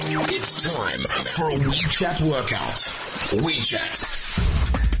It's time for a WeChat workout.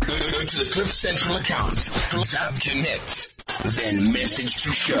 WeChat. Go to the Cliff Central account, tap connect, then message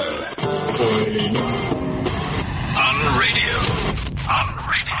to show. On radio.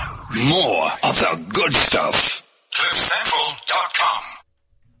 More of the good stuff. CliffCentral.com.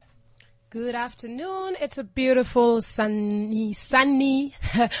 Good afternoon. It's a beautiful sunny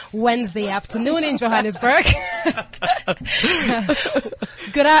Wednesday afternoon in Johannesburg.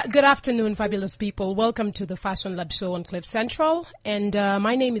 Good afternoon, fabulous people. Welcome to the Fashion Lab show on Cliff Central. And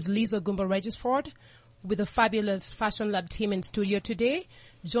my name is Lisa Gumba Regisford with the fabulous Fashion Lab team in studio today.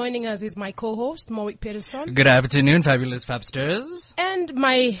 Joining us is my co-host, Moik Peterson. Good afternoon, fabulous Fabsters. And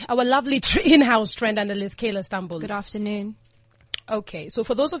our lovely in-house trend analyst, Kayla Stambul. Good afternoon. Okay, so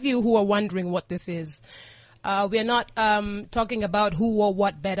for those of you who are wondering what this is, we are not talking about who wore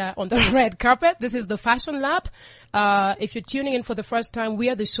what better on the red carpet. This is the Fashion Lab. If you're tuning in for the first time, we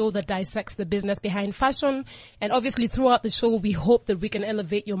are the show that dissects the business behind fashion. And obviously throughout the show, we hope that we can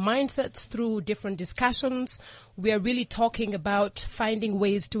elevate your mindsets through different discussions. We are really talking about finding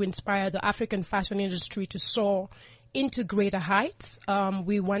ways to inspire the African fashion industry to soar into greater heights.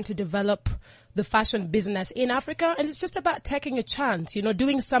 We want to develop the fashion business in Africa, and it's just about taking a chance,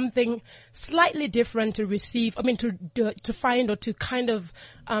 doing something slightly different to find or to kind of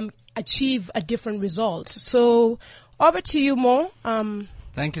achieve a different result. So over to you, Mo.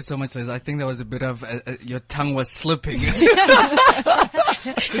 Thank you so much, Liz. I think there was a bit of your tongue was slipping. It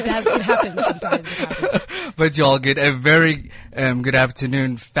happens sometimes. It happens. But you all get a very good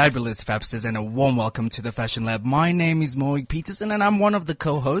afternoon, fabulous Fabsters, and a warm welcome to the Fashion Lab. My name is Moik Peterson, and I'm one of the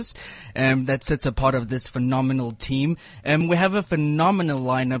co-hosts that sits a part of this phenomenal team. We have a phenomenal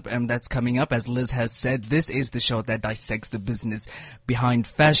lineup that's coming up. As Liz has said, this is the show that dissects the business behind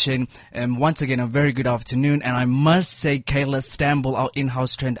fashion. Once again, a very good afternoon, and I must say Kayla Stambul, our in-house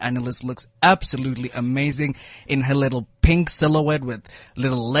trend analyst, looks absolutely amazing in her little pink silhouette with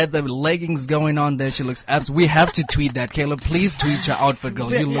little leather leggings going on there. She looks we have to tweet that. Kayla, please tweet your outfit,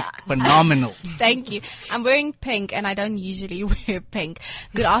 girl. You look phenomenal. Thank you. I'm wearing pink and I don't usually wear pink.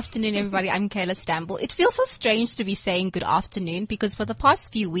 Good afternoon, everybody. I'm Kayla Stambul. It feels so strange to be saying good afternoon because for the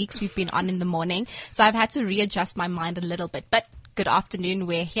past few weeks we've been on in the morning, so I've had to readjust my mind a little bit. But good afternoon,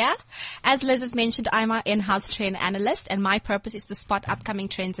 we're here. As Liz has mentioned, I'm our in-house trend analyst and my purpose is to spot upcoming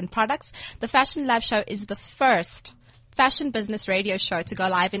trends and products. The Fashion Lab show is the first fashion business radio show to go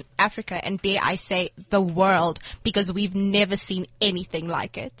live in Africa and dare I say the world, because we've never seen anything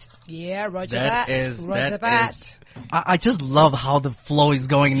like it. Yeah, Roger that. I just love how the flow is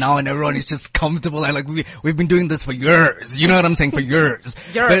going now and everyone is just comfortable and like we've been doing this for years. You know what I'm saying? For years.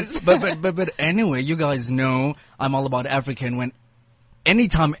 But anyway, you guys know I'm all about Africa, and when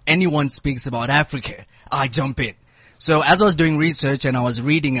anytime anyone speaks about Africa, I jump in. So as I was doing research and I was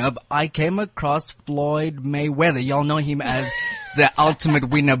reading up, I came across Floyd Mayweather. Y'all know him as the ultimate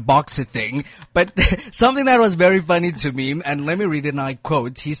winner boxer thing. But something that was very funny to me, and let me read it and I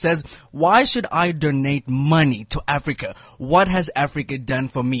quote, he says, "Why should I donate money to Africa? What has Africa done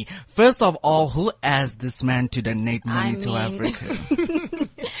for me?" First of all, who asked this man to donate money to Africa?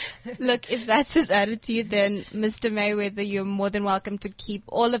 Look, if that's his attitude, then Mr. Mayweather, you're more than welcome to keep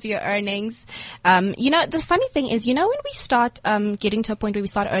all of your earnings. The funny thing is, when we start getting to a point where we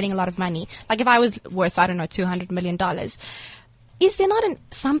start earning a lot of money, like if I was worth, $200 million, is there not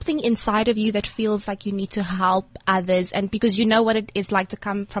something inside of you that feels like you need to help others? And because you know what it is like to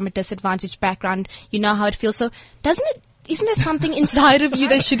come from a disadvantaged background, you know how it feels. So isn't there something inside of you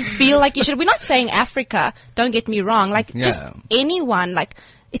that should feel like you should? We're not saying Africa, don't get me wrong, just anyone,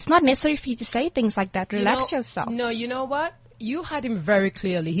 it's not necessary for you to say things like that. Relax yourself. No, you know what? You had him very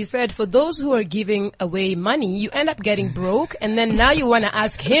clearly. He said, for those who are giving away money, you end up getting broke, and then now you want to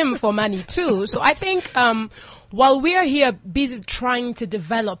ask him for money too. So I think, while we are here busy trying to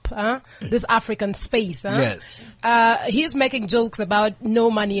develop this African space, yes, he's making jokes about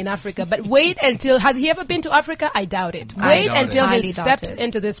no money in Africa. But wait until, has he ever been to Africa? I doubt it. Wait until he steps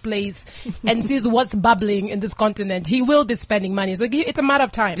into this place and sees what's bubbling in this continent. He will be spending money. So it's a matter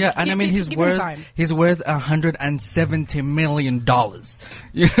of time. Yeah, and he's worth $170 million.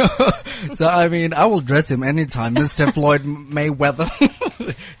 So I will dress him anytime, Mr. Floyd Mayweather.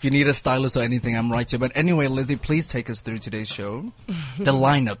 If you need a stylist or anything, I'm right here. But anyway, Lizzie, please take us through today's show. The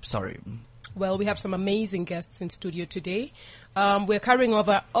lineup, sorry. Well, we have some amazing guests in studio today. We're carrying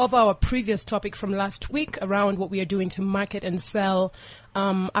over our previous topic from last week around what we are doing to market and sell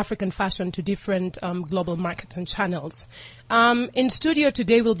African fashion to different global markets and channels. In studio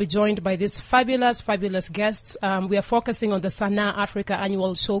today, we'll be joined by these fabulous guests. We are focusing on the Sanaa Africa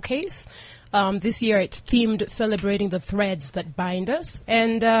Annual Showcase. This year, it's themed celebrating the threads that bind us.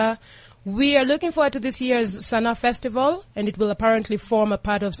 And we are looking forward to this year's Sanaa Festival, and it will apparently form a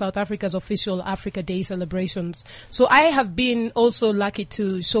part of South Africa's official Africa Day celebrations. So I have been also lucky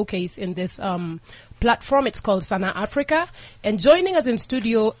to showcase in this platform. It's called Sanaa Africa. And joining us in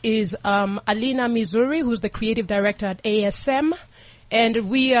studio is Alina Missouri, who's the creative director at ASM. And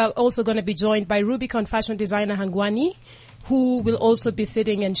we are also going to be joined by Rubicon fashion designer Hangwani, who will also be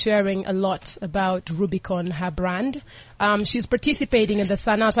sitting and sharing a lot about Rubicon, her brand. She's participating in the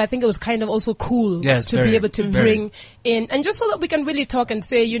Sanaa, so I think it was kind of also cool to be able to bring in, and just so that we can really talk and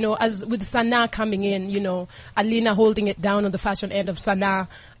say, as with Sanaa coming in, Alina holding it down on the fashion end of Sanaa,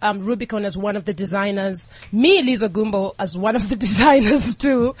 Rubicon as one of the designers, me, Lisa Gumbo, as one of the designers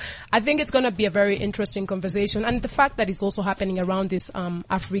too. I think it's going to be a very interesting conversation, and the fact that it's also happening around this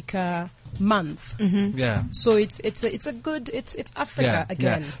Africa month. Mm-hmm. Yeah. So it's Africa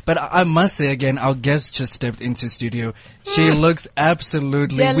again. Yeah. But I must say again, our guest just stepped into studio. She looks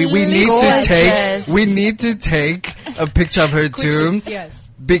absolutely. We need to take a picture of her too. Yes.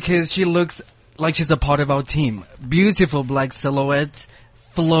 Because she looks like she's a part of our team. Beautiful black silhouette,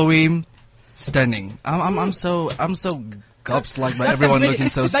 flowy, stunning. I'm so gobsmacked by everyone looking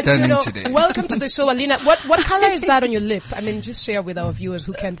so stunning today. Welcome to the show, Alina. What color is that on your lip? I mean, just share with our viewers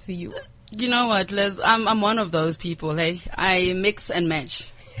who can't see you. You know what, Liz? I'm one of those people, hey? I mix and match.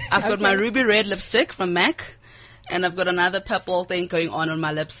 I've got my ruby red lipstick from MAC, and I've got another purple thing going on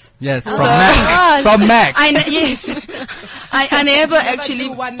my lips. Yes, from MAC. From MAC. I never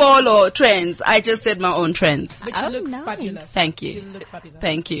actually follow trends. I just set my own trends. But you look fabulous. Thank you. You look fabulous.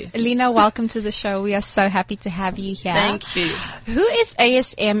 Thank you. Alina, welcome to the show. We are so happy to have you here. Thank you. Who is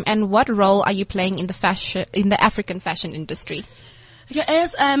ASM, and what role are you playing in the African fashion industry? Yeah,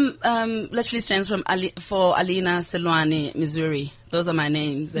 ASM literally stands for Alina Selwane Missouri. Those are my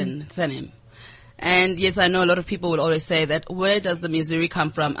names and surname. And yes, I know a lot of people will always say that, where does the Missouri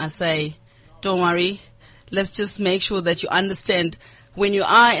come from? I say, don't worry. Let's just make sure that you understand when you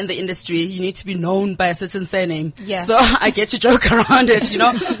are in the industry, you need to be known by a certain surname. Yeah. So I get to joke around it,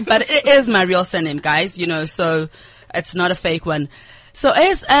 but it is my real surname, guys, so it's not a fake one. So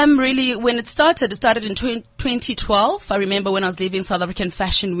ASM really, when it started in 2012. I remember when I was leaving South African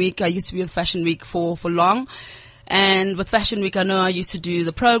Fashion Week. I used to be with Fashion Week for long. And with Fashion Week, I know I used to do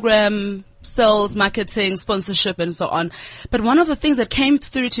the program, sales, marketing, sponsorship, and so on. But one of the things that came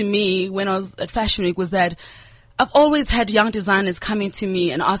through to me when I was at Fashion Week was that I've always had young designers coming to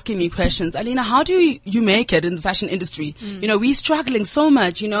me and asking me questions. Alina, how do you make it in the fashion industry? We're struggling so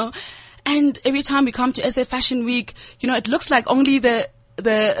much, And every time we come to SA Fashion Week, it looks like only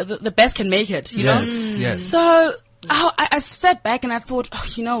the best can make it, know? Yes. So I sat back and I thought,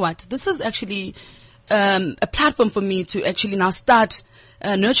 you know what? This is actually a platform for me to actually now start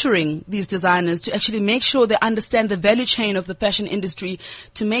nurturing these designers, to actually make sure they understand the value chain of the fashion industry,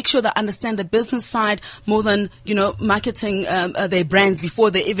 to make sure they understand the business side more than, marketing their brands before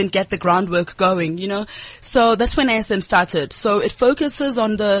they even get the groundwork going, So that's when ASM started. So it focuses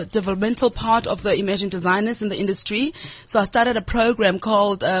on the developmental part of the emerging designers in the industry. So I started a program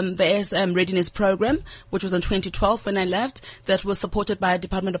called the ASM Readiness Program, which was in 2012 when I left, that was supported by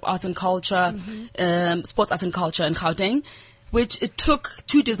Department of Arts and Culture, Sports Arts and Culture in Gauteng, which it took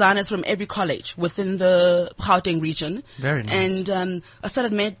 2 designers from every college within the Gauteng region. Very nice. And I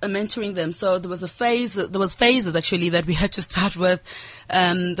started mentoring them. So there was phases actually that we had to start with.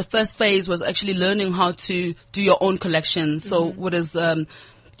 The first phase was actually learning how to do your own collection. So what is, doing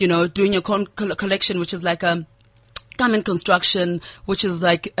your own collection, which is like garment construction, which is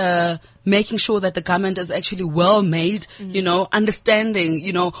like making sure that the garment is actually well made, understanding,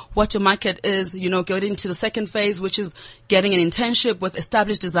 what your market is, going into the second phase, which is getting an internship with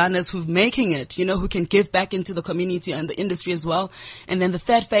established designers who've making it, who can give back into the community and the industry as well. And then the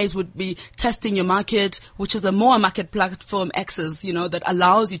third phase would be testing your market, which is a more market platform access, that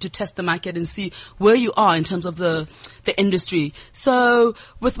allows you to test the market and see where you are in terms of the industry. So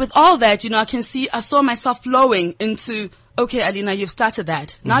with all that, I saw myself flowing into, okay, Alina, you've started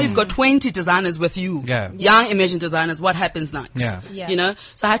that. Now you've got 20 designers with you. Yeah. Young emerging designers. What happens next? Yeah.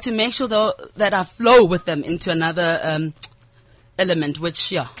 So I had to make sure though that I flow with them into another element,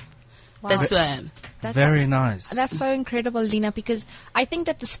 which, that's where I am. Very nice. That's so incredible, Lina, because I think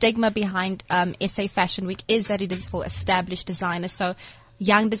that the stigma behind SA Fashion Week is that it is for established designers. So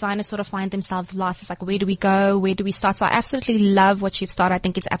young designers sort of find themselves lost. It's like, where do we go? Where do we start? So I absolutely love what you've started. I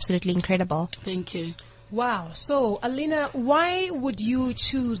think it's absolutely incredible. Thank you. Wow. So, Alina, why would you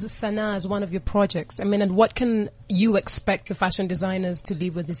choose Sanaa as one of your projects? I mean, and what can you expect the fashion designers to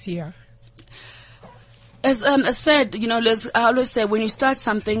leave with this year? As said, Liz, I always say when you start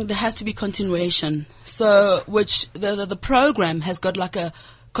something, there has to be continuation. So, which the program has got like a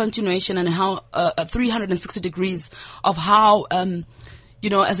continuation and how 360 degrees of how,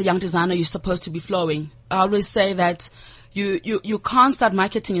 as a young designer, you're supposed to be flowing. I always say that you can't start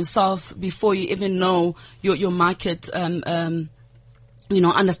marketing yourself before you even know your market, understanding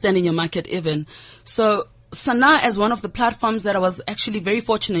your market even. So Sanaa as one of the platforms that I was actually very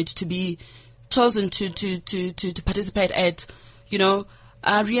fortunate to be chosen to participate at,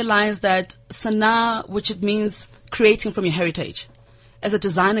 I realized that Sanaa, which it means creating from your heritage. As a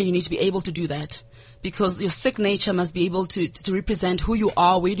designer, you need to be able to do that. Because your signature must be able to represent who you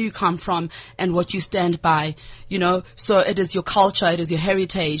are, where do you come from, and what you stand by, So it is your culture, it is your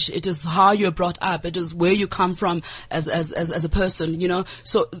heritage, it is how you're brought up, it is where you come from as a person,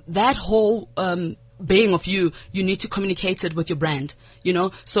 So that whole, being of you need to communicate it with your brand,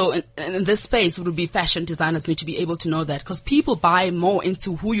 So in this space, it would be fashion designers need to be able to know that, because people buy more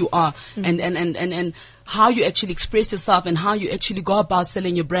into who you are and how you actually express yourself and how you actually go about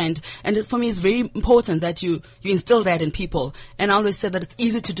selling your brand. And for me, it's very important that you instill that in people. And I always say that it's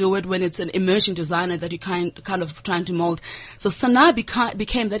easy to do it when it's an emerging designer that you kind of trying to mold. So Sanaa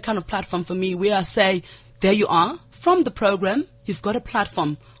became that kind of platform for me where I say, there you are, from the program, you've got a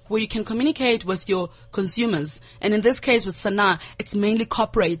platform where you can communicate with your consumers. And in this case with Sanaa, it's mainly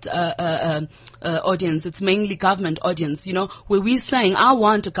corporate audience. It's mainly government audience, where we're saying, I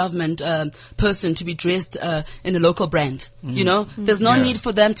want a government person to be dressed in a local brand. There's no need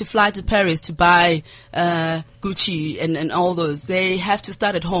for them to fly to Paris to buy Gucci and all those. They have to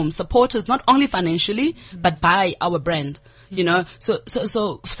start at home. Support us not only financially, but buy our brand. So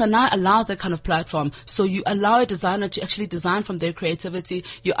Sanaa allows that kind of platform. So you allow a designer to actually design from their creativity.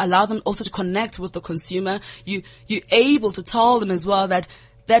 You allow them also to connect with the consumer. You're able to tell them as well that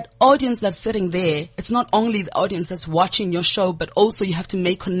audience that's sitting there, it's not only the audience that's watching your show, but also you have to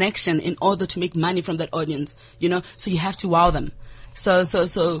make connection in order to make money from that audience, so you have to wow them. So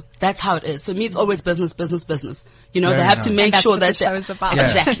that's how it is. For me, it's always business. They have to make sure that the show is about.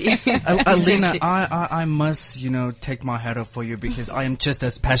 Exactly. Alina, I must, take my hat off for you because I am just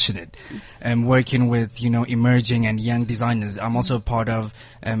as passionate working with, emerging and young designers. I'm also part of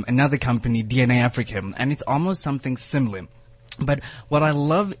another company, DNA Africa, and it's almost something similar. But what I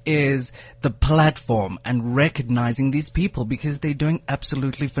love is the platform and recognizing these people because they're doing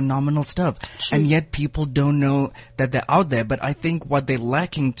absolutely phenomenal stuff. True. And yet people don't know that they're out there. But I think what they're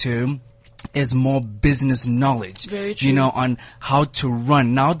lacking to is more business knowledge, very true. On how to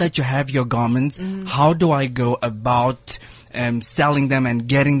run. Now that you have your garments, how do I go about selling them and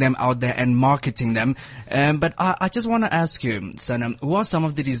getting them out there and marketing them? But I just want to ask you, Sanaa, who are some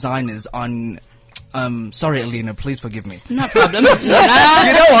of the designers on... sorry, Alina, please forgive me. No problem. You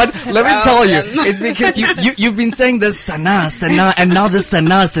know what? Let me tell you. It's because you've been saying this Sanaa, and now this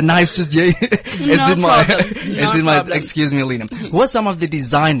Sanaa is just, it's in my, excuse me, Alina. Who are some of the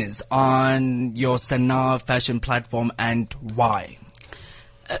designers on your Sanaa fashion platform and why?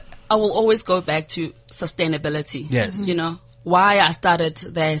 I will always go back to sustainability. Yes. Why I started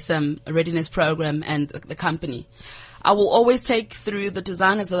the readiness program and the company. I will always take through the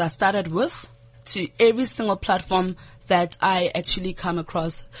designers that I started with to every single platform that I actually come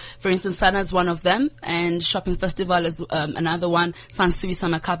across. For instance, Sanaa is one of them, and Shopping Festival is another one. Sansui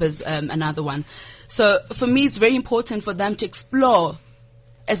Summer Cup is another one. So for me, it's very important for them to explore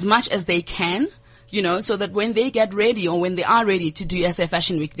as much as they can, so that when they get ready or when they are ready to do SA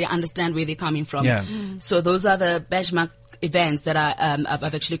Fashion Week, they understand where they're coming from. Yeah. So those are the benchmark events that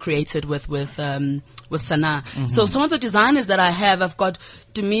I've actually created with Sanaa. Mm-hmm. So some of the designers that I have, I've got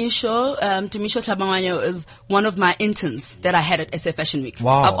Tumisho Tlhabanganyo is one of my interns that I had at SA Fashion Week.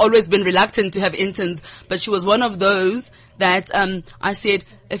 Wow. I've always been reluctant to have interns, but she was one of those that I said,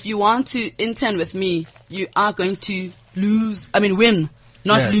 if you want to intern with me, you are going to win.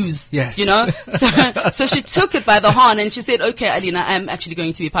 Not lose. Yes. So she took it by the horn and she said, okay, Alina, I'm actually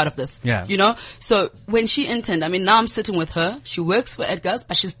going to be part of this. Yeah. So when she interned, now I'm sitting with her. She works for Edgar's,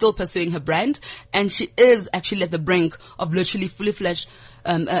 but she's still pursuing her brand. And she is actually at the brink of literally fully fledged,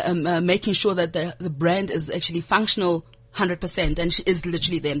 making sure that the brand is actually functional 100%. And she is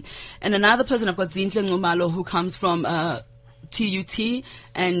literally there. And another person, I've got Zinhle Ngumalo, who comes from, TUT,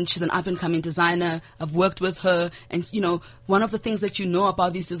 and she's an up-and-coming designer. I've worked with her, and one of the things that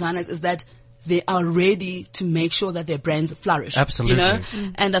about these designers is that they are ready to make sure that their brands flourish. Absolutely. You know?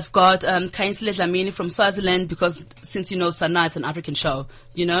 And I've got Kainsile Dlamini from Swaziland, because since you know Sana, it's an African show,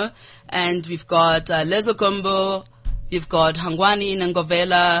 you know? And we've got Lezo Gombo, we've got Hangwani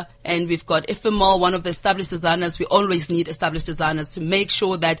Nangovela, and we've got Ifemal, one of the established designers. We always need established designers to make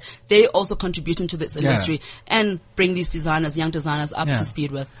sure that they also contribute into this industry and bring these designers, young designers, up to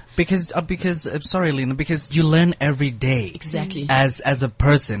speed with. Because sorry, Lena, because you learn every day. Exactly. As a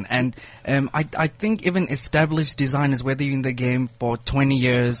person. And, I think even established designers, whether you're in the game for 20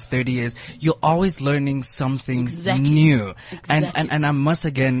 years, 30 years, you're always learning something new. Exactly. And I must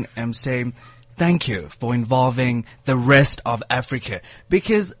again, say, thank you for involving the rest of Africa,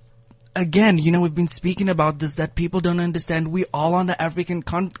 because again, you know, we've been speaking about this, that people don't understand we all on the African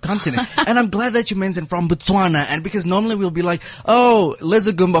continent. And I'm glad that you mentioned from Botswana, and because normally we'll be like, oh,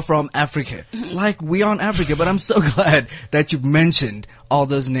 Lezagumba from Africa. Like, we on Africa, but I'm so glad that you've mentioned all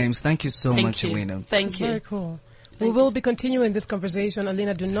those names. Thank you so much, Alina. Thank you. Very cool. We will be continuing this conversation.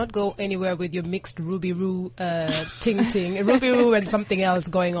 Alina, do not go anywhere with your mixed Ruby Roo, ting, Ruby Roo and something else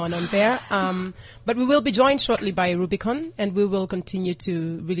going on there. But we will be joined shortly by Rubicon, and we will continue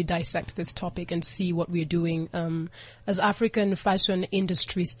to really dissect this topic and see what we're doing, as African fashion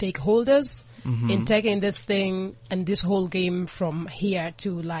industry stakeholders in taking this thing and this whole game from here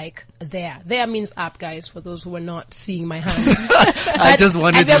to like there. There means up, guys, for those who are not seeing my hand. I just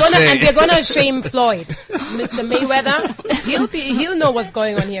wanted to say. And we're gonna shame Floyd. Mr. Mayweather, he'll know what's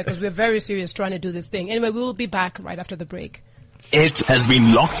going on here, because we're very serious trying to do this thing. Anyway, we will be back right after the break. It has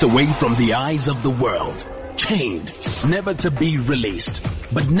been locked away from the eyes of the world, chained, never to be released.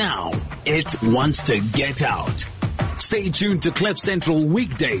 But now, it wants to get out. Stay tuned to Cliff Central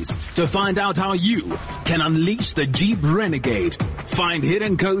weekdays to find out how you can unleash the Jeep Renegade. Find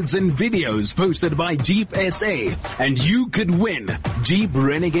hidden codes and videos posted by Jeep SA, and you could win Jeep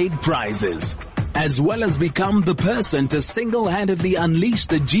Renegade prizes, as well as become the person to single-handedly unleash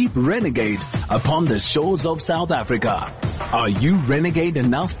the Jeep Renegade upon the shores of South Africa. Are you renegade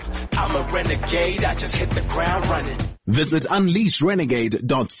enough? I'm a renegade, I just hit the ground running. Visit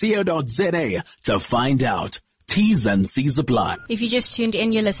unleashrenegade.co.za to find out. T's and C's apply. If you just tuned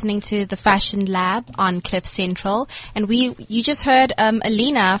in, you're listening to the Fashion Lab on Cliff Central, and you just heard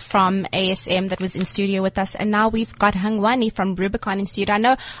Alina from ASM that was in studio with us, and now we've got Hangwani from Rubicon in studio. I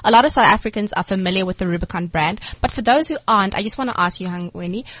know a lot of South Africans are familiar with the Rubicon brand, but for those who aren't, I just want to ask you,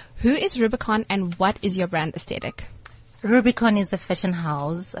 Hangwani, who is Rubicon and what is your brand aesthetic? Rubicon is a fashion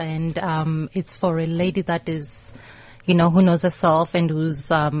house, and it's for a lady that is, you know, who knows herself and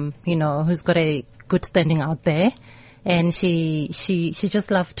who's, you know, who's got a good standing out there, and she just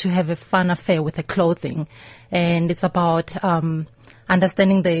loves to have a fun affair with her clothing, and it's about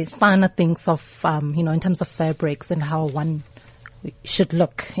understanding the finer things of you know, in terms of fabrics and how one should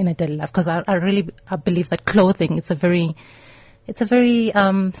look in a daily life. Because I believe that clothing it's a very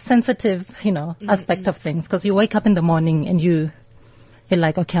sensitive, you know, aspect of things. Because you wake up in the morning and you're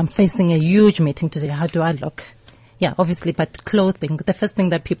like, okay, I'm facing a huge meeting today. How do I look? Yeah, obviously, but clothing, the first thing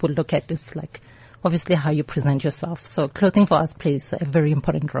that people look at is like, obviously, how you present yourself. So clothing for us plays a very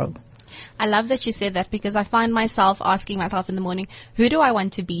important role. I love that you said that, because I find myself asking myself in the morning, who do I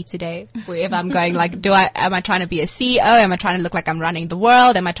want to be today? Wherever I'm going, like, am I trying to be a CEO? Am I trying to look like I'm running the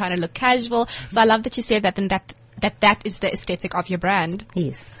world? Am I trying to look casual? So I love that you said that, and that is the aesthetic of your brand.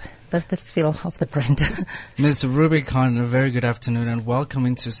 Yes. That's the feel of the brand. Ms. Rubicon, a very good afternoon and welcome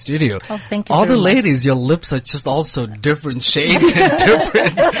into studio. Oh, thank you. All the much. Ladies, your lips are just also different shades and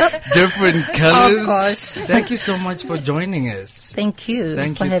different colors. Oh gosh. Thank you so much for joining us. Thank you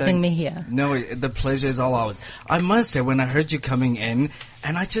for having me here. No, the pleasure is all ours. I must say, when I heard you coming in,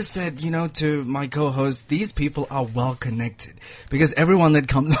 and I just said, you know, to my co-host, these people are well connected, because everyone that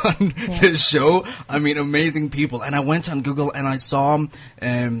comes on the show, I mean, amazing people. And I went on Google and I saw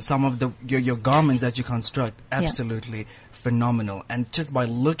some of your garments that you construct, absolutely phenomenal. And just by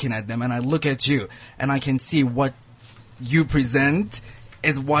looking at them, and I look at you, and I can see what you present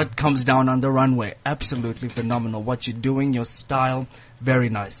is what comes down on the runway. Absolutely phenomenal. What you're doing, your style, very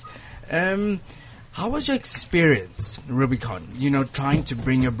nice. How was your experience, Rubicon, you know, trying to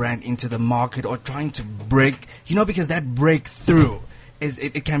bring your brand into the market or trying to break, you know, because that breakthrough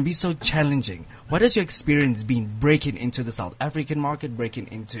it can be so challenging. What has your experience been breaking into the South African market, breaking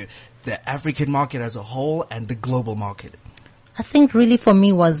into the African market as a whole and the global market? I think really for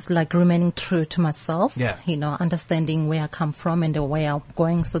me was like remaining true to myself, Yeah. you know, understanding where I come from and where I'm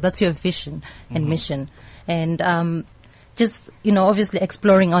going. So that's your vision and mission. And just, you know, obviously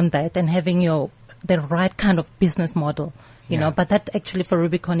exploring on that and having the right kind of business model, you know, but that actually for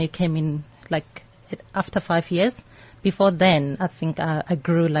Rubicon, it came in like after 5 years. Before then, I think I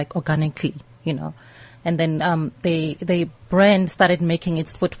grew like organically, you know. And then the brand started making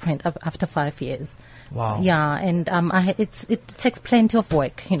its footprint after 5 years. Wow. Yeah, and it takes plenty of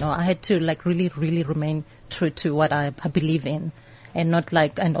work. You know, I had to like really remain true to what I believe in, and not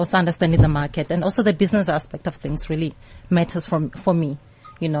like, and also understanding the market, and also the business aspect of things really matters for me.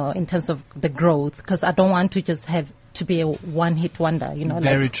 You know, in terms of the growth, because I don't want to just have to be a one-hit wonder. You know,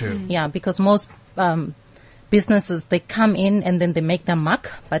 Very true. Yeah, because most businesses, they come in and then they make their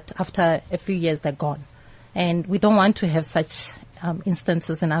mark, but after a few years they're gone. And we don't want to have such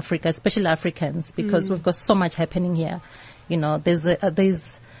instances in Africa, especially Africans, because we've got so much happening here. You know, there's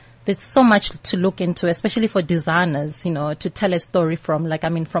so much to look into, especially for designers, you know, to tell a story from, like, I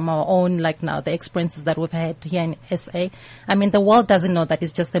mean, from our own, like now, the experiences that we've had here in SA. I mean, the world doesn't know that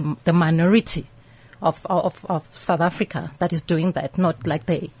it's just the minority of South Africa that is doing that, not like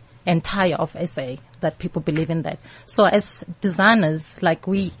the entire of SA, that people believe in that. So as designers, like,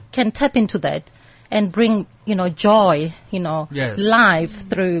 we can tap into that and bring, you know, joy, you know, Yes. live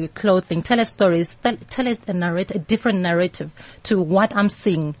through clothing, tell a story, tell a different narrative to what I'm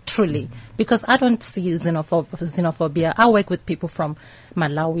seeing truly. Because I don't see xenophobia. I work with people from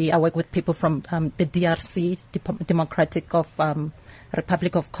Malawi. I work with people from the DRC, Democratic of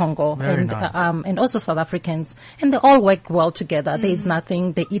Republic of Congo, Very and nice. and also South Africans, and they all work well together. There is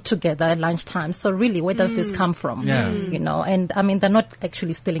nothing. They eat together at lunchtime. So really, where does this come from? Yeah. You know, and I mean, they're not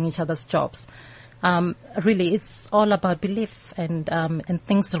actually stealing each other's jobs. Really, it's all about belief, and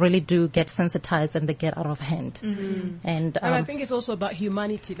things really do get sensitized and they get out of hand. And I think it's also about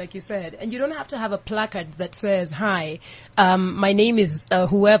humanity, like you said. And you don't have to have a placard that says, "Hi, my name is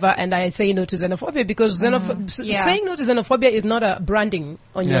whoever, and I say no to xenophobia," because saying no to xenophobia is not a branding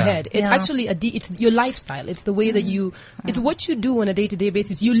on your Yeah. head. It's actually it's your lifestyle. It's the way that it's what you do on a day-to-day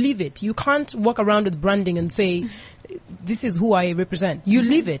basis. You live it. You can't walk around with branding and say, "This is who I represent." You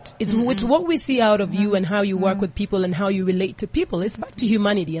live it. It's what we see out of you and how you work with people and how you relate to people. It's back to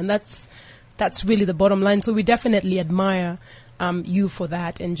humanity, and that's really the bottom line. So we definitely admire you for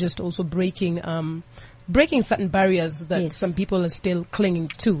that, and just also breaking certain barriers that some people are still clinging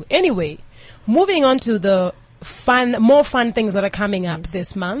to. Anyway, moving on to the more fun things that are coming up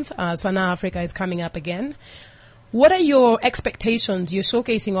this month. Sana Africa is coming up again. What are your expectations? You're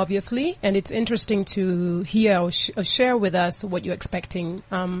showcasing, obviously, and it's interesting to hear or share with us what you're expecting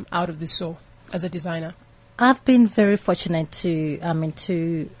out of this show as a designer. I've been very fortunate to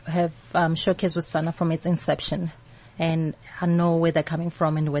have Showcase with Sana from its inception. And I know where they're coming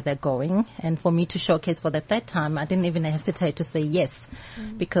from and where they're going. And for me to showcase for the third time, I didn't even hesitate to say yes,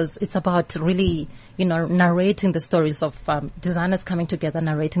 because it's about really, you know, narrating the stories of designers coming together,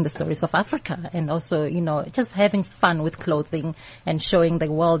 narrating the stories of Africa, and also, you know, just having fun with clothing and showing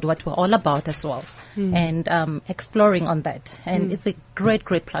the world what we're all about as well, and exploring on that. And it's a great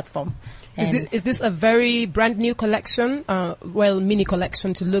platform. Is this a very brand new collection, mini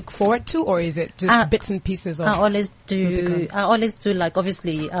collection to look forward to, or is it just bits and pieces of? I always do, like,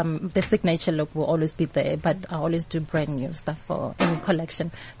 obviously, the signature look will always be there, but I always do brand new stuff for any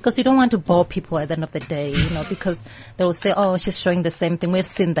collection, because you don't want to bore people at the end of the day, you know, because they will say, "Oh, she's showing the same thing. We've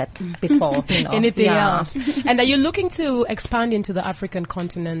seen that before." You know. Anything else? And are you looking to expand into the African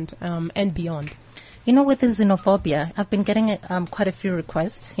continent and beyond? You know, with the xenophobia, I've been getting quite a few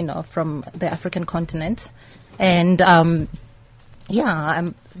requests, you know, from the African continent. And,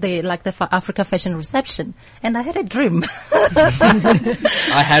 they like the Africa Fashion Reception. And I had a dream.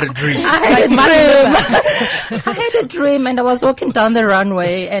 I had a dream. I had a dream, and I was walking down the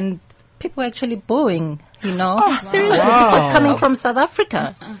runway, and people were actually booing, you know. Seriously, because coming from South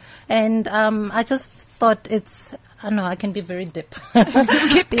Africa. And I just thought I know I can be very deep.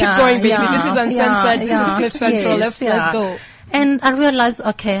 Keep going, baby. This is uncensored. This is Cliff Central. Let's go. And I realized,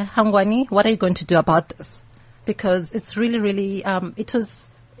 okay, Hangwani, what are you going to do about this? Because it's really,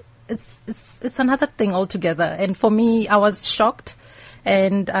 it's another thing altogether. And for me, I was shocked.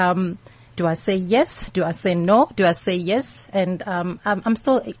 And do I say yes? Do I say no? Do I say yes? And I'm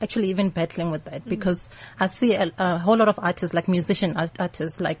still actually even battling with that, because I see a whole lot of artists, like musician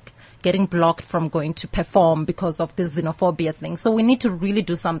artists, like getting blocked from going to perform because of this xenophobia thing. So we need to really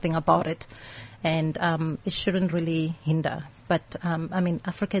do something about it. And it shouldn't really hinder. But I mean,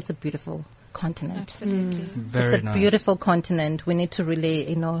 Africa is a beautiful continent. Absolutely. Very It's a nice. beautiful continent. We need to really,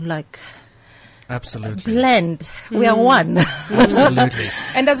 you know, like, Absolutely. blend. We are one. Absolutely.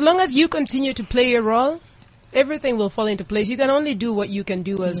 And as long as you continue to play your role, everything will fall into place. You can only do what you can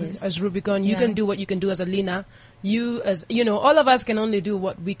do as Rubicon. You can do what you can do as Alina. You, as you know, all of us can only do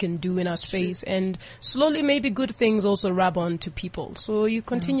what we can do in our space, and slowly maybe good things also rub on to people. So you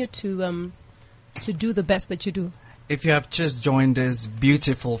continue to do the best that you do. If you have just joined us,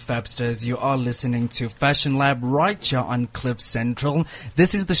 beautiful Fabsters, you are listening to Fashion Lab right here on Cliff Central.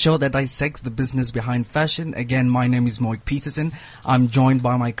 This is the show that dissects the business behind fashion. Again, my name is Moik Peterson. I'm joined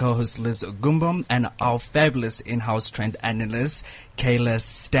by my co-host Liz Ogumbom and our fabulous in-house trend analyst, Kayla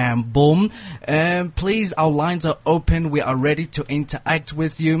Stamboom. Please, our lines are open. We are ready to interact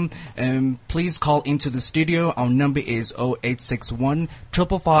with you. Please call into the studio. Our number is 0861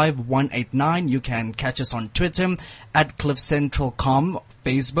 555 189. You can catch us on Twitter at CliffCentral.com,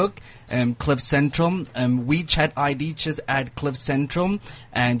 Facebook, Cliff Central, WeChat ID, just add Cliff Central,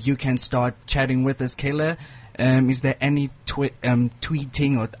 and you can start chatting with us. Kayla, is there any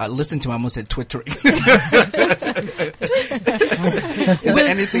tweeting or listen to me, I almost said twittering.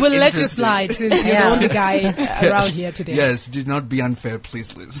 We'll let you slide since you're the only guy around here today. Yes, do not be unfair,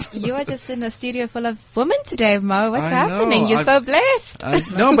 please, Liz. You are just in a studio full of women today, Mo. What's happening? You're so blessed.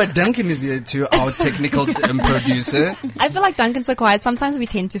 No, but Duncan is here too, our technical producer. I feel like Duncan's so quiet. Sometimes we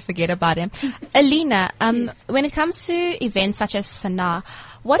tend to forget about him. Alina, when it comes to events such as Sanaa,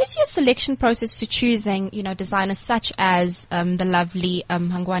 what is your selection process to choosing, designers such as the lovely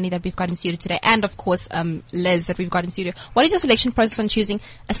Hangwani that we've got in studio today, and of course Liz that we've got in studio? What is your selection process on choosing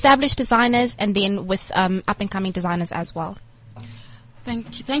established designers and then with up and coming designers as well?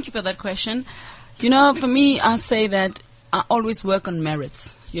 Thank you for that question. For me, I say that I always work on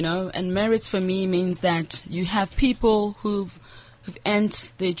merits. And merits for me means that you have people who've earned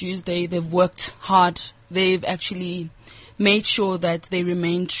their dues. They've worked hard. They've actually made sure that they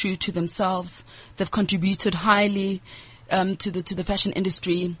remain true to themselves. They've contributed highly to the fashion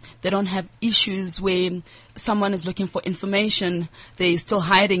industry. They don't have issues where someone is looking for information, they're still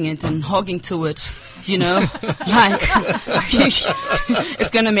hiding it and hogging to it. Like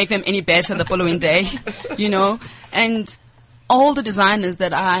it's going to make them any better the following day. And all the designers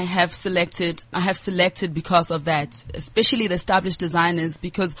that I have selected because of that, especially the established designers,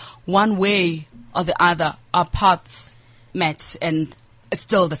 because one way or the other our paths met and it's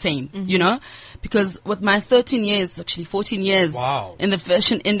still the same, because with my 14 years in the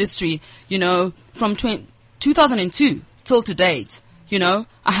fashion industry, from 2002 till to date, I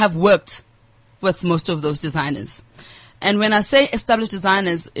have worked with most of those designers. And when I say established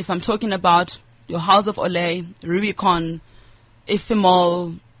designers, if I'm talking about your House of Olay, Rubicon,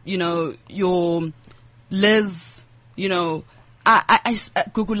 Ephemal, your Liz,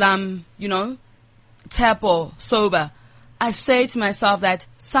 Gugulam, Tapo, Soba, I say to myself that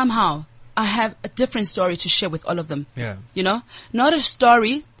somehow I have a different story to share with all of them. Yeah. Not a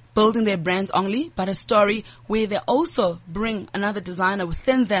story building their brands only, but a story where they also bring another designer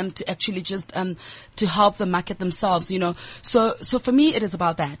within them to actually just to help them market themselves. So for me it is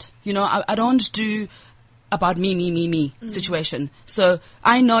about that. I don't do about me situation. So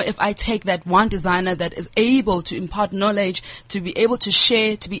I know if I take that one designer that is able to impart knowledge, to be able to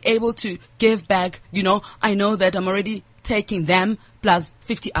share, to be able to give back, I know that I'm already taking them plus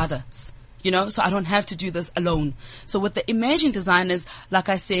 50 others. So I don't have to do this alone. So with the emerging designers, like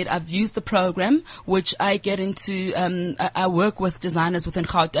I said, I've used the program, which I get into, I work with designers within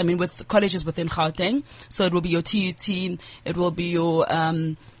Gauteng, with colleges within Gauteng. So it will be your TUT, it will be your,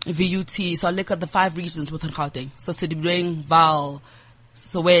 VUT. So I look at the 5 regions within Gauteng. So Sidibeng, Vaal,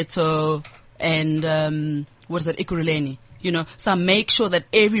 Soweto, and, Ekurhuleni. So I make sure that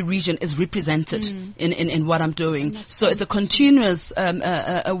every region is represented in what I'm doing. So it's a continuous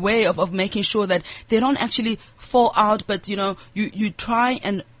a way of making sure that they don't actually fall out, but you try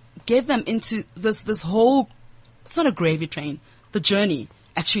and get them into this whole, it's not a gravy train, the journey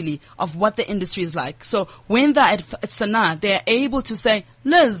actually of what the industry is like. So when they're at Sanaa, they're able to say,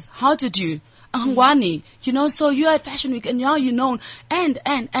 Liz, how did you? Hangwani, so you're at Fashion Week and now you're known, and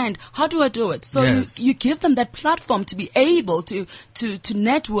how do I do it? So yes. you give them that platform to be able to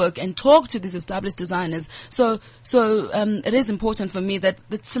network and talk to these established designers. So it is important for me that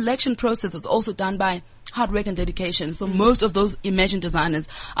the selection process is also done by hard work and dedication. So most of those emerging designers,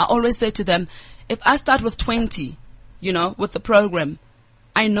 I always say to them, if I start with 20, with the program,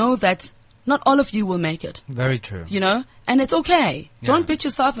 I know that not all of you will make it. Very true. And it's okay. Yeah. Don't beat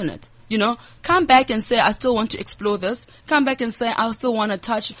yourself in it. Come back and say, I still want to explore this. Come back and say, I still want to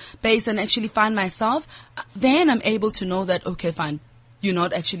touch base and actually find myself. Then I'm able to know that, okay, fine, you're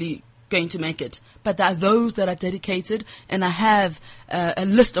not actually going to make it. But there are those that are dedicated, and I have a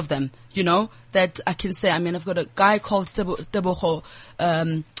list of them, that I can say. I've got a guy called Teboho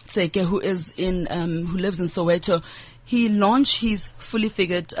Tseke, who is who lives in Soweto. He launched his fully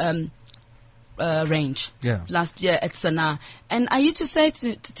figured range last year at Sanaa, and I used to say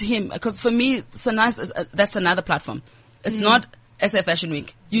to him, because for me Sanaa that's another platform. It's not SA Fashion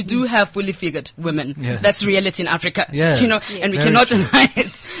Week, you do have fully figured women. Yes. That's reality in Africa. Yes. You know, and we Very cannot true. deny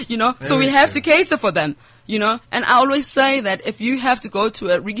it. You know, so we Very have true. to cater for them. You know, and I always say that if you have to go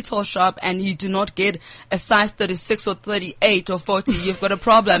to a retail shop and you do not get a size 36 or 38 or 40, you've got a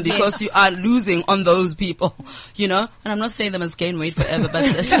problem because you are losing on those people, you know. And I'm not saying they must gain weight forever, but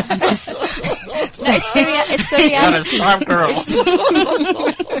I'm just, It's the reality. Starved girl.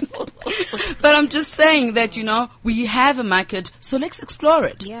 but I'm just saying that, you know, we have a market, so let's explore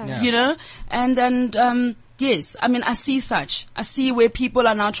it. Yeah. You know, and yes, I mean, I see where people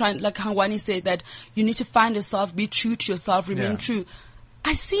are now trying, like Hangwani said, that you need to find yourself, be true to yourself, remain Yeah. true.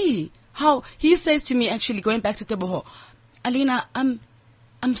 I see how he says to me, actually, going back to Teboho, Alina, I'm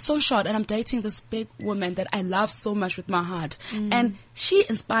so short and I'm dating this big woman that I love so much with my heart. And she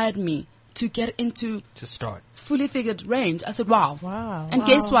inspired me to get into To start. fully figured range. I said, wow. Wow. And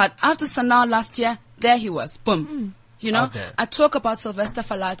guess what? After Sanaa last year, there he was. Boom. You know, Out there. I talk about Sylvester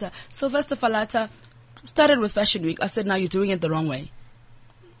Falata. Sylvester Falata started with Fashion Week. I said, now you're doing it the wrong way.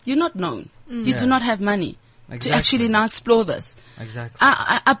 You're not known. You do Yeah. not have money to Exactly. actually now explore this. Exactly.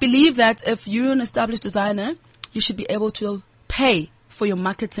 I believe that if you're an established designer, you should be able to pay for your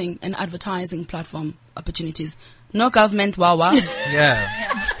marketing and advertising platform opportunities. No government, wow. Yeah.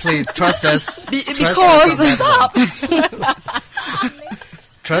 Please trust us. Because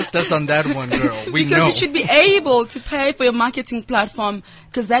Trust us on that one, girl. We Because know. you should be able to pay for your marketing platform,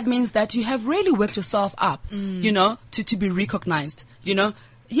 because that means that you have really worked yourself up, you know, to be recognized, you know.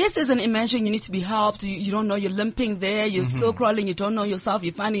 Yes, as an imagine, you need to be helped. You don't know, you're limping there, you're still crawling, you don't know yourself,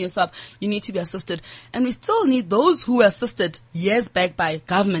 you're finding yourself, you need to be assisted. And we still need those who were assisted years back by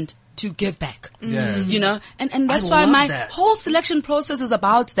government to give back. Yes. You know, and that's I why love my that. whole selection process is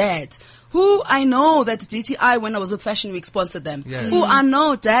about that. Who I know that DTI, when I was with Fashion Week, sponsored them. Yes. Who I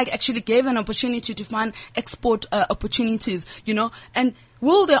know DAG actually gave an opportunity to find export opportunities, you know. And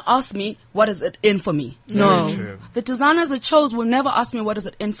will they ask me, what is it in for me? No. true. The designers that chose will never ask me, what is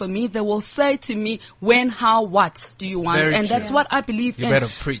it in for me? They will say to me, when, how, what do you want? Very and true. that's what I believe You in. better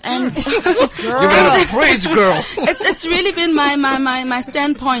preach. And You better preach, girl. it's really been my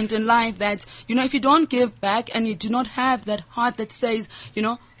standpoint in life that, you know, if you don't give back and you do not have that heart that says, you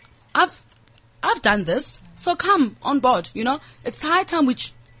know, I've done this, so come on board, you know. It's high time we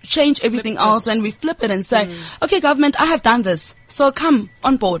change everything else and we flip it and say, okay, government, I have done this, so come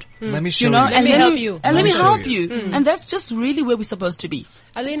on board. Let me show You know, you. and me let help you. And let me show help you. you. And that's just really where we're supposed to be.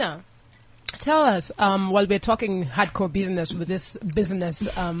 Alina, tell us, while we're talking hardcore business with this business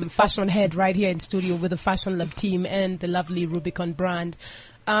fashion head right here in studio with the Fashion Lab team and the lovely Rubicon brand,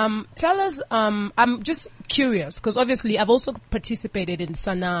 tell us, I'm just curious, because obviously I've also participated in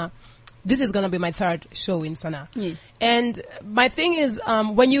Sanaa. This is going to be my third show in Sanaa. Yeah. And my thing is,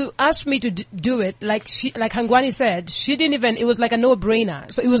 when you asked me to do it, like Hangwani said, she didn't even, it was like a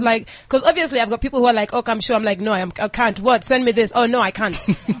no-brainer. So it was like, cause obviously I've got people who are like, oh, I'm sure. I'm like, no, I can't. What? Send me this. Oh, no, I can't.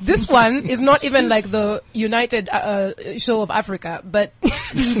 This one is not even like the United, show of Africa, but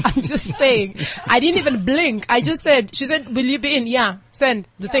I'm just saying, I didn't even blink. I just said, she said, will you be in? Yeah. Send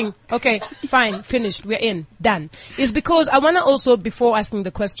the thing. Okay. Fine. Finished. We're in. Done. It's because I want to also, before asking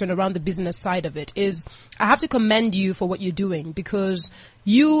the question around the business side of it, is I have to commend you for what you're doing, because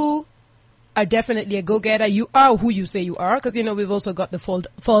you are definitely a go-getter. You are who you say you are, because, you know, we've also got the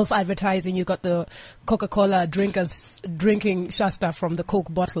false advertising. You got the Coca-Cola drinkers drinking Shasta from the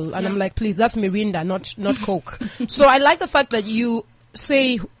Coke bottle. And I'm like, please, that's Mirinda, not Coke. So I like the fact that you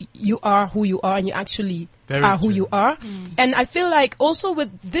say you are who you are and you actually Very are who true. you are. And I feel like also with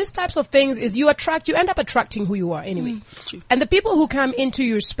these types of things is you end up attracting who you are anyway. It's true. And the people who come into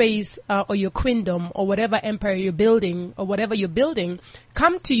your space or your queendom or whatever empire you're building or whatever you're building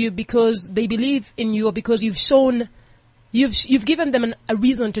come to you because they believe in you or because you've given them a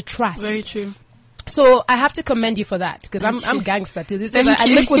reason to trust. Very true. So I have to commend you for that, because I'm gangster too. This is I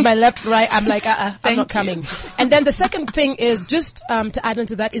you. look with my left, right. I'm like, I'm Thank not you. coming. And then the second thing is just to add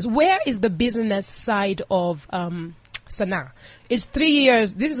into that is where is the business side of Sanaa? It's 3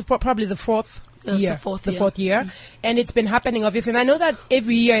 years. This is probably the fourth year, the fourth year. and it's been happening obviously. And I know that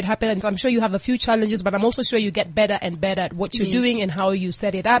every year it happens. I'm sure you have a few challenges, but I'm also sure you get better and better at what you're Yes. doing and how you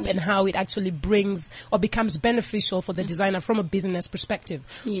set it up and how it actually brings or becomes beneficial for the designer from a business perspective.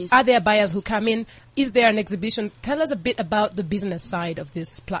 Yes. Are there buyers who come in? Is there an exhibition? Tell us a bit about the business side of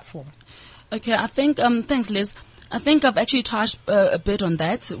this platform. Okay, I think, thanks Liz. I think I've actually touched a bit on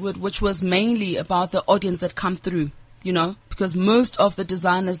that, which was mainly about the audience that come through, you know, because most of the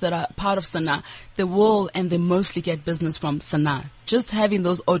designers that are part of Sanaa, they mostly get business from Sanaa. Just having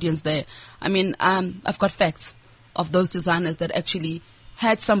those audience there. I mean, I've got facts of those designers that actually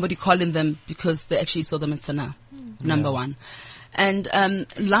had somebody calling them because they actually saw them in Sanaa. Number one. And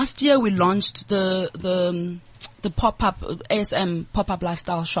last year we launched the pop-up ASM pop-up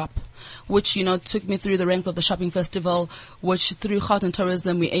lifestyle shop, which, you know, took me through the ranks of the shopping festival, which through Gauteng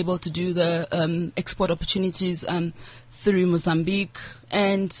Tourism we're able to do the export opportunities through Mozambique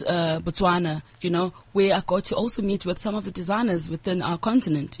and Botswana, you know, where I got to also meet with some of the designers within our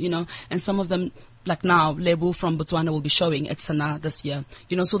continent, you know, and some of them, like now, Lebu from Botswana will be showing at Sana this year,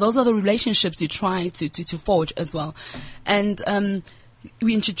 you know, so those are the relationships you try to forge as well. And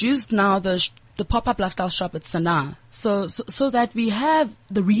we introduced now the pop-up lifestyle shop at Sana, so that we have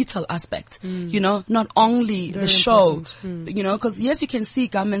the retail aspect, you know, not only the show, you know, because yes, you can see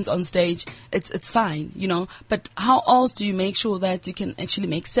garments on stage, it's fine, you know, but how else do you make sure that you can actually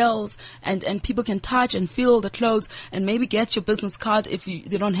make sales and people can touch and feel the clothes and maybe get your business card if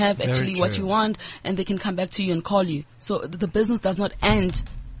they don't have actually what you want, and they can come back to you and call you. So the business does not end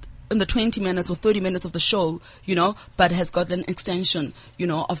in the 20 minutes or 30 minutes of the show, you know, but has got an extension, you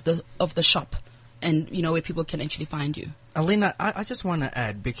know, of the shop. And, you know, where people can actually find you. Alina, I just want to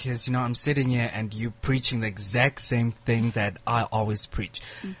add, because, you know, I'm sitting here and you preaching the exact same thing that I always preach.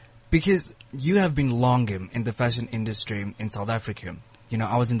 Because you have been long in the fashion industry in South Africa. You know,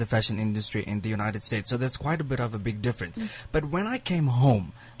 I was in the fashion industry in the United States. So there's quite a bit of a big difference. But when I came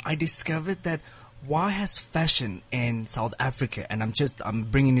home, I discovered that why has fashion in South Africa, and I'm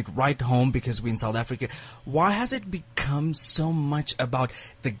bringing it right home because we're in South Africa, why has it become so much about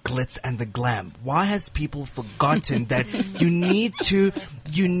the glitz and the glam? Why has people forgotten that you need to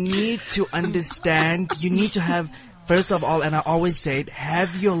understand, you need to have, first of all, and I always say it,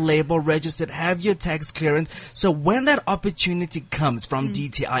 have your label registered, have your tax clearance. So when that opportunity comes from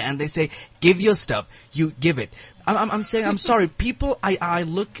DTI and they say, give your stuff, you give it. I'm saying, I'm sorry, people, I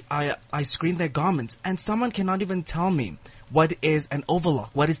screen their garments and someone cannot even tell me what is an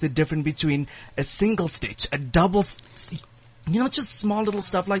overlock, what is the difference between a single stitch, a double, you know, just small little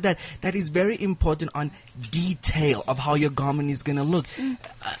stuff like that. That is very important on detail of how your garment is going to look.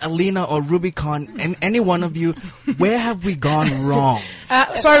 Alina or Rubicon, and any one of you, where have we gone wrong?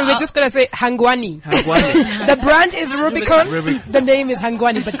 Sorry, we're just going to say Hangwani. The brand is Rubicon. The name is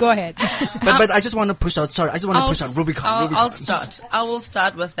Hangwani, but go ahead. But I just want to push out, Rubicon. I'll start. I will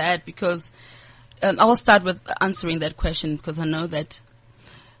start with that because, I will start with answering that question because I know that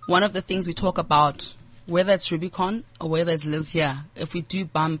one of the things we talk about, whether it's Rubicon or whether it's Liz here, if we do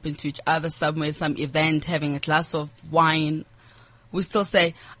bump into each other somewhere, some event, having a glass of wine, we still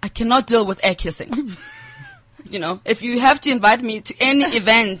say, I cannot deal with air kissing. You know, if you have to invite me to any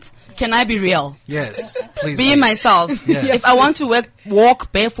event, can I be real? Yes, please. Be myself. Yes. If I want to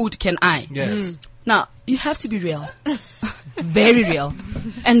walk barefoot, can I? Yes. Now, you have to be real. Very real.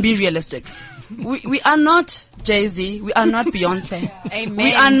 And be realistic. We are not Jay-Z. We are not Beyonce. Amen.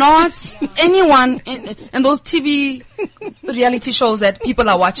 We are not anyone in those TV reality shows that people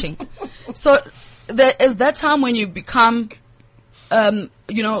are watching. So there is that time when you become,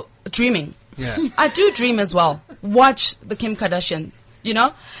 you know, dreaming. Yeah. I do dream as well. Watch the Kim Kardashian, you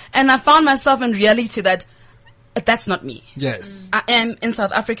know? And I found myself in reality that that's not me. Yes. I am in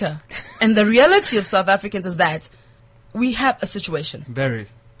South Africa. And the reality of South Africans is that we have a situation. Very.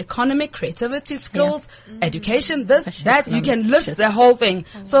 Economic, creativity, skills, education, this, that, you can list the whole thing.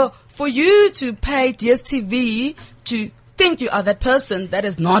 So for you to pay DSTV to think you are that person that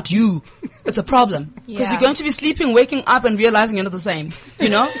is not you, it's a problem. Because you're going to be sleeping, waking up and realizing you're not the same. You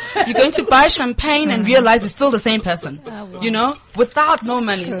know? You're going to buy champagne and realize you're still the same person. You know? Without no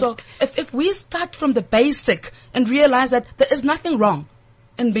money. So if we start from the basic and realize that there is nothing wrong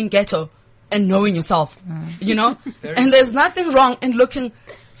in being ghetto and knowing yourself, you know? And there's nothing wrong in looking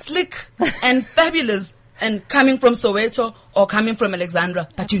slick and fabulous and coming from Soweto or coming from Alexandra,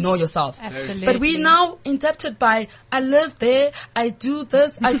 but you know yourself. Absolutely. But we now indebted by, I live there, I do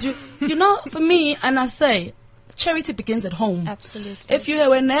this, I do, you know, for me, and I say, charity begins at home. Absolutely. If you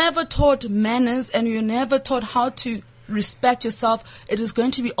were never taught manners and you're never taught how to respect yourself, it is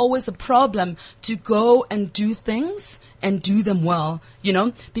going to be always a problem to go and do things and do them well, you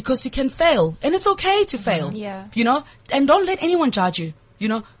know, because you can fail and it's okay to fail, you know, and don't let anyone judge you. You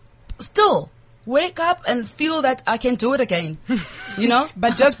know, still wake up and feel that I can do it again. You know,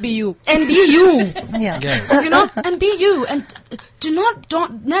 but just be you and be you. Yeah. Yes. You know, and be you and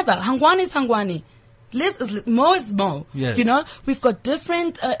never. Hangwani is Hangwani. Liz is Liz. Mo is Mo. Yes. You know, we've got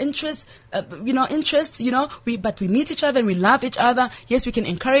different interests. You know, but we meet each other and we love each other. Yes, we can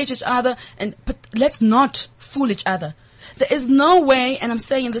encourage each other, but let's not fool each other. There is no way, and I'm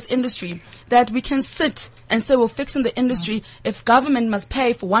saying in this industry, that we can sit and say we're fixing the industry if government must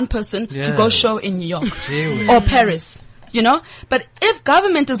pay for one person to go show in New York or Paris. you know. But if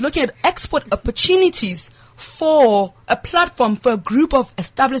government is looking at export opportunities for a platform for a group of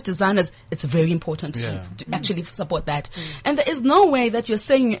established designers, it's very important to actually support that. And there is no way that you're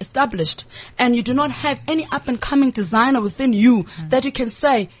saying you're established and you do not have any up and coming designer within you that you can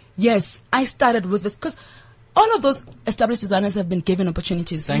say, yes, I started with this, because all of those established designers have been given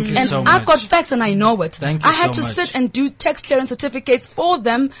opportunities. Thank you and so much. I've got facts and I know it. Thank you I had so to much. sit and do tax clearance certificates for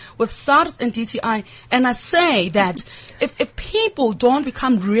them with SARS and DTI. And I say that if people don't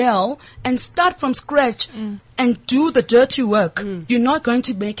become real and start from scratch and do the dirty work, you're not going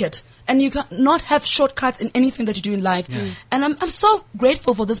to make it. And you cannot have shortcuts in anything that you do in life. And I'm so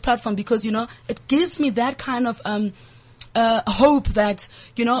grateful for this platform because, you know, it gives me that kind of hope that,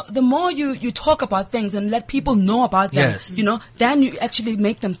 you know, the more you talk about things and let people know about them, you know, then you actually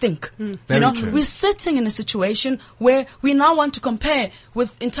make them think. You know, true. we're sitting in a situation where we now want to compare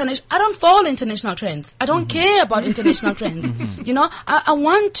with international. I don't follow international trends. I don't care about international trends. You know, I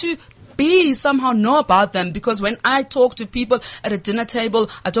want to somehow know about them, because when I talk to people at a dinner table,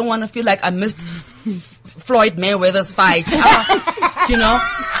 I don't want to feel like I missed Floyd Mayweather's fight. You know,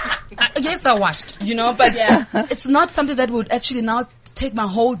 yes, I watched, you know, but it's not something that would actually now take my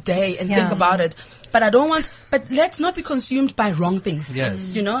whole day and think about it. But I don't want, but let's not be consumed by wrong things.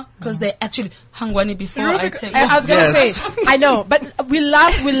 Yes. You know, because they actually, Hangwani, before I take I was going to say, I know, but we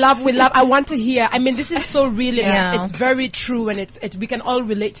love. I want to hear. I mean, this is so real. And it's very true, and we can all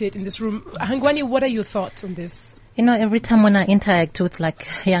relate to it in this room. Hangwani, what are your thoughts on this? You know, every time when I interact with like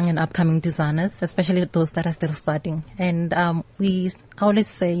young and upcoming designers, especially those that are still starting, and I always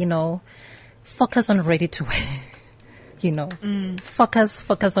say, you know, focus on ready to wear. You know,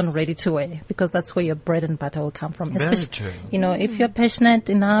 focus on ready to wear, because that's where your bread and butter will come from. Very true. You know, if you're passionate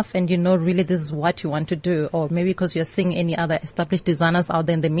enough and you know really this is what you want to do, or maybe because you're seeing any other established designers out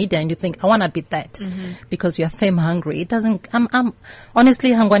there in the media and you think, I want to be that, because you're fame hungry. It doesn't, honestly,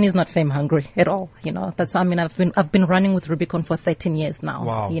 Hangwani is not fame hungry at all. You know, that's, I mean, I've been running with Rubicon for 13 years now.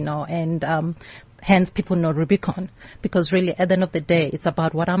 Wow. You know, and, hence people know Rubicon, because really at the end of the day, it's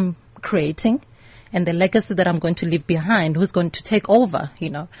about what I'm creating and the legacy that I'm going to leave behind, who's going to take over, you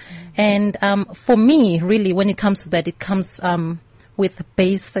know. And for me, really, when it comes to that, it comes with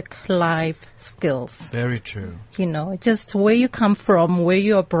basic life skills. Very true. You know, just where you come from, where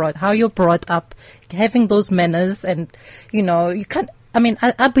you're brought, how you're brought up, having those manners, and, you know, you can't, I mean,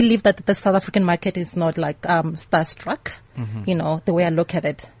 I believe that the South African market is not like starstruck, you know, the way I look at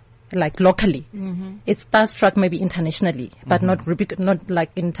it. Like locally, it's starstruck maybe internationally, but not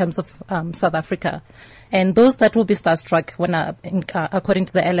like in terms of South Africa. And those that will be starstruck, when according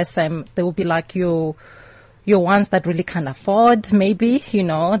to the LSM, they will be like your ones that really can't afford. Maybe, you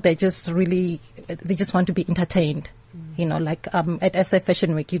know, they just want to be entertained. You know, like at SA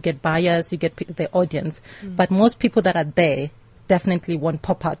Fashion Week, you get buyers, you get the audience, but most people that are there definitely won't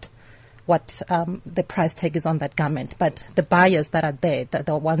pop out what the price tag is on that garment, but the buyers that are there,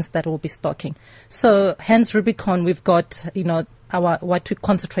 the ones that will be stocking. So hence Rubicon, we've got, you know, what we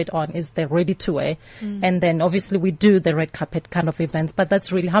concentrate on is the ready to wear, and then obviously we do the red carpet kind of events, but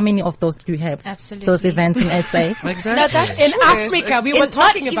that's really, how many of those do you have? Absolutely. Those events in SA? Exactly. No, that's In true. Africa, we were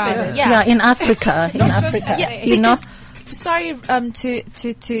talking about it. Yeah, in Africa, you know. Sorry,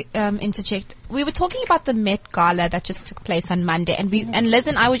 to interject. We were talking about the Met Gala that just took place on Monday, and Liz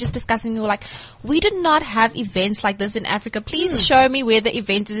and I were just discussing. We were like, we did not have events like this in Africa. Please show me where the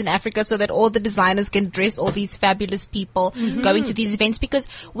event is in Africa, so that all the designers can dress all these fabulous people going to these events, because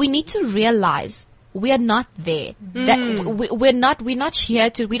we need to realize we are not there. That we're not here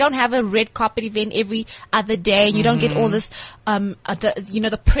to. We don't have a red carpet event every other day. You don't get all this,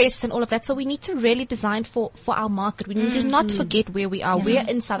 the press and all of that. So we need to really design for our market. We need to not forget where we are. We're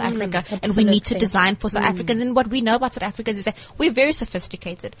in South Africa, and we need to design for South Africans. And what we know about South Africans is that we're very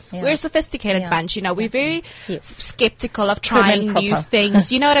sophisticated. Yeah. We're a sophisticated bunch. You know, we're very skeptical of Prim and trying new proper.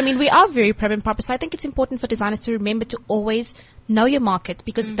 things. You know what I mean? We are very prim and proper. So I think it's important for designers to remember to always know your market,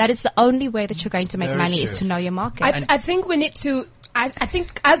 because that is the only way that you're going to make Very money, true. is to know your market. I think we need to. I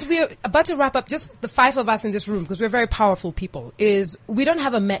think as we're about to wrap up, just the five of us in this room, because we're very powerful people, is we don't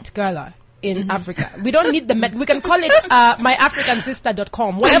have a Met Gala in Africa. We don't need the Met. We can call it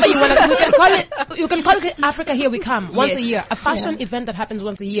myafricansister.com. Whatever you want to. We can call it. You can call it Africa Here We Come once a year. A fashion event that happens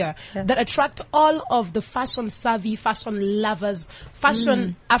once a year that attracts all of the fashion savvy, fashion lovers,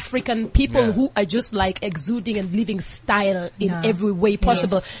 fashion African people who are just like exuding and living style in every way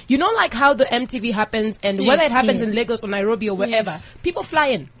possible. You know, like how the MTV happens, and whether it happens in Lagos or Nairobi or wherever, people fly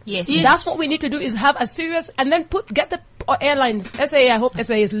in. Yes. That's what we need to do, is have a serious, and then get the airlines, SAA, I hope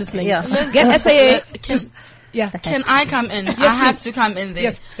SAA is listening. Yeah. Get SAA to, Can I come in? I have to come in there.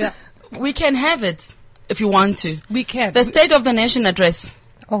 Yes. Yeah. We can have it. if you want to. We can. The State of the Nation address.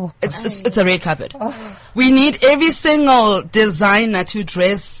 Oh, It's a red carpet. We need every single designer to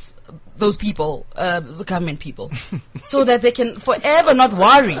dress those people, the government people, so that they can forever not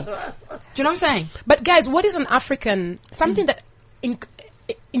worry. Do you know what I'm saying? But guys, what is an African? Something that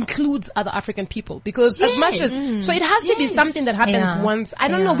includes other African people, because as much as so it has to be something that happens once. I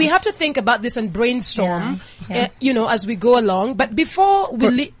don't know. We have to think about this and brainstorm, as we go along. But before we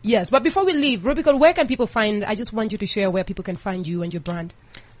leave, Rubicon, where can people find? I just want you to share where people can find you and your brand.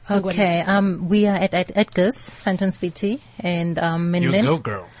 okay. We are at Edgar's, Sandton City, and Menlyn. You go,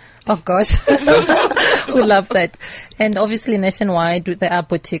 girl. Oh gosh, we love that. And obviously nationwide, there are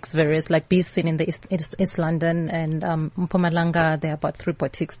boutiques, various, like Be Seen in the East London, and Mpumalanga, there are about 3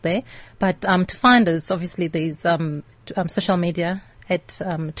 boutiques there. But to find us, obviously there's social media. At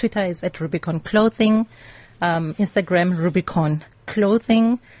Twitter is at Rubicon Clothing, Instagram Rubicon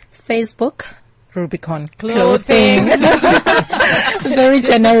Clothing, Facebook Rubicon Clothing. Very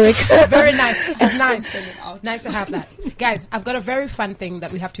generic. Very nice. It's nice. Nice to have that. Guys, I've got a very fun thing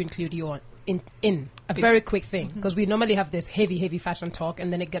that we have to include you on in a very quick thing, because we normally have this heavy fashion talk,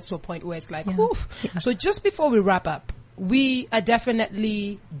 and then it gets to a point where it's like, oof. Yeah. So just before we wrap up, we are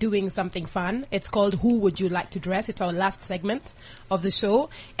definitely doing something fun. It's called Who Would You Like to Dress? It's our last segment of the show.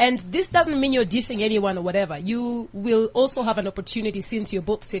 And this doesn't mean you're dissing anyone or whatever. You will also have an opportunity, since you're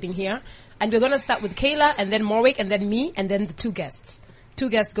both sitting here. And we're going to start with Kayla, and then Morwick, and then me, and then the 2 guests. 2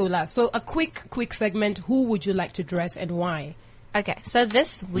 guests go last. So a quick segment. Who would you like to dress and why? Okay, so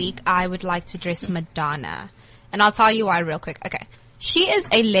this week I would like to dress Madonna. And I'll tell you why real quick. Okay. She is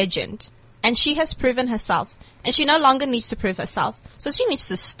a legend, and she has proven herself, and she no longer needs to prove herself. So she needs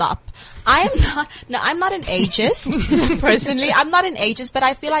to stop. I'm not an ageist. Personally, I'm not an ageist, but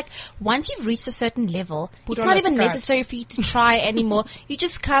I feel like once you've reached a certain level, it's not even necessary for you to try anymore. You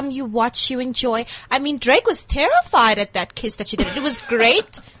just come, you watch, you enjoy. I mean, Drake was terrified at that kiss that she did. It was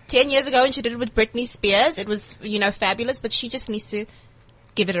great 10 years ago when she did it with Britney Spears. It was, fabulous, but she just needs to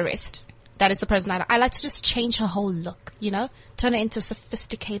give it a rest. That is the person I like to just change her whole look, turn her into a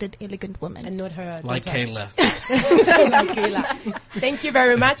sophisticated, elegant woman. And not her. Like Kayla. Like Kayla. Thank you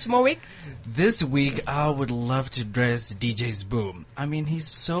very much, Morwick. This week, I would love to dress DJ's Boom. I mean, he's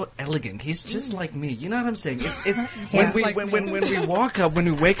so elegant. He's just like me. You know what I'm saying? It's when we walk up, when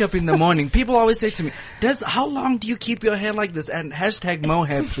we wake up in the morning, people always say to me, how long do you keep your hair like this? And hashtag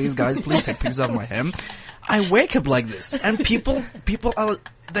mohair, please, guys. Please take pictures of my hair. I wake up like this, and people are,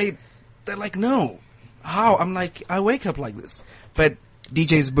 they're like, no. How? I'm like, I wake up like this. But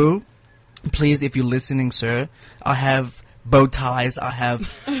DJ's Boo, please, if you're listening, sir, I have bow ties, I have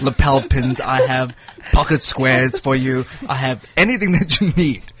lapel pins, I have pocket squares for you, I have anything that you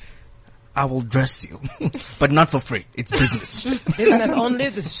need. I will dress you. But not for free. It's business. Business only,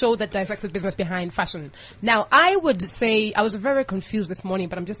 the show that dissects the business behind fashion. Now, I would say, I was very confused this morning,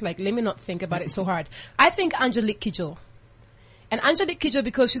 but I'm just like, let me not think about it so hard. I think Angelique Kidjo. And Angelique Kidjo,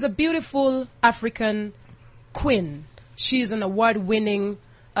 because she's a beautiful African queen. She's an award-winning,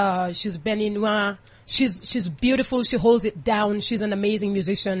 she's Beninois. She's beautiful. She holds it down. She's an amazing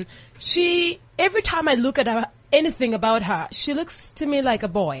musician. Every time I look at her, anything about her, she looks to me like a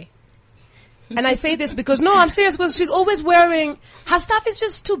boy. And I say this because, no, I'm serious, because she's always wearing, her stuff is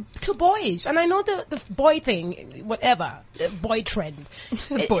just too boyish. And I know the boy thing, whatever, boy trend.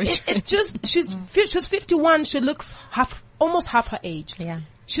 She's 51, she looks almost half her age. Yeah.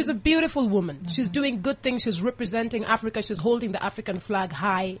 She's a beautiful woman. Mm-hmm. She's doing good things. She's representing Africa. She's holding the African flag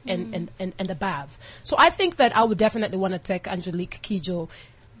high and above. So I think that I would definitely want to take Angelique Kidjo,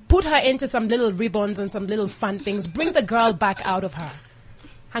 put her into some little ribbons and some little fun things, bring the girl back out of her.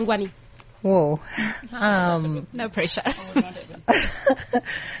 Hangwani. Whoa. No pressure.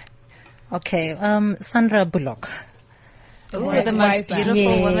 Okay. Sandra Bullock. Oh, the most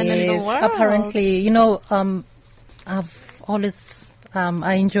beautiful woman in the world. Apparently, I've always,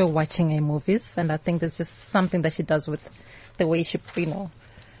 I enjoy watching her movies, and I think there's just something that she does with the way she,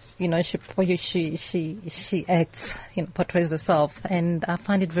 she acts, portrays herself, and I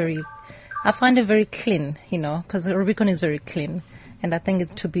find it very clean, because Rubicon is very clean. And I think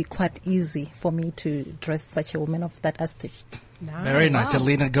it to be quite easy for me to dress such a woman of that aesthetic. Nice. Very nice.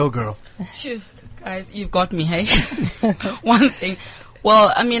 Alina, go girl. Phew, guys, you've got me, hey? One thing.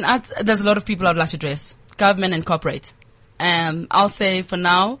 Well, I mean, there's a lot of people I'd like to dress. Government and corporate. I'll say for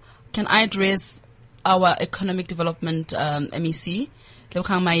now, can I dress our economic development MEC?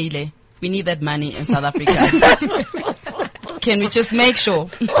 We need that money in South Africa. Can we just make sure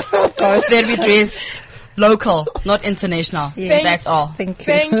that we dress local, not international? Yes. That's all. Thank you.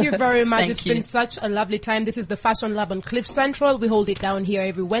 Thank you very much. It's been such a lovely time. This is the Fashion Lab on Cliff Central. We hold it down here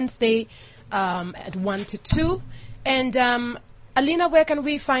every Wednesday. at 1 to 2. And Alina, where can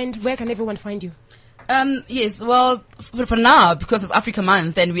everyone find you? Yes, well, for now, because it's Africa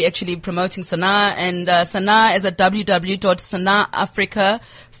Month, and we're actually promoting Sanaa, and Sanaa is at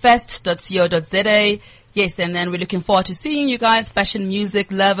www.sanaafricafest.co.za. Yes, and then we're looking forward to seeing you guys, Fashion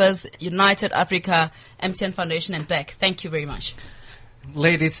Music Lovers, United Africa, MTN Foundation, and DEC. Thank you very much.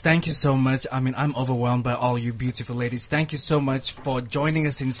 Ladies, thank you so much. I mean, I'm overwhelmed by all you beautiful ladies. Thank you so much for joining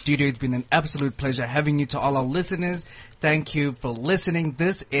us in studio. It's been an absolute pleasure having you. To all our listeners, thank you for listening.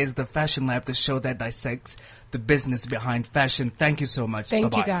 This is the Fashion Lab, the show that dissects the business behind fashion. Thank you so much.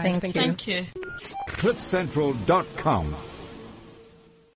 Thank Bye-bye. you, guys. Thank you. Thank you. CliffCentral.com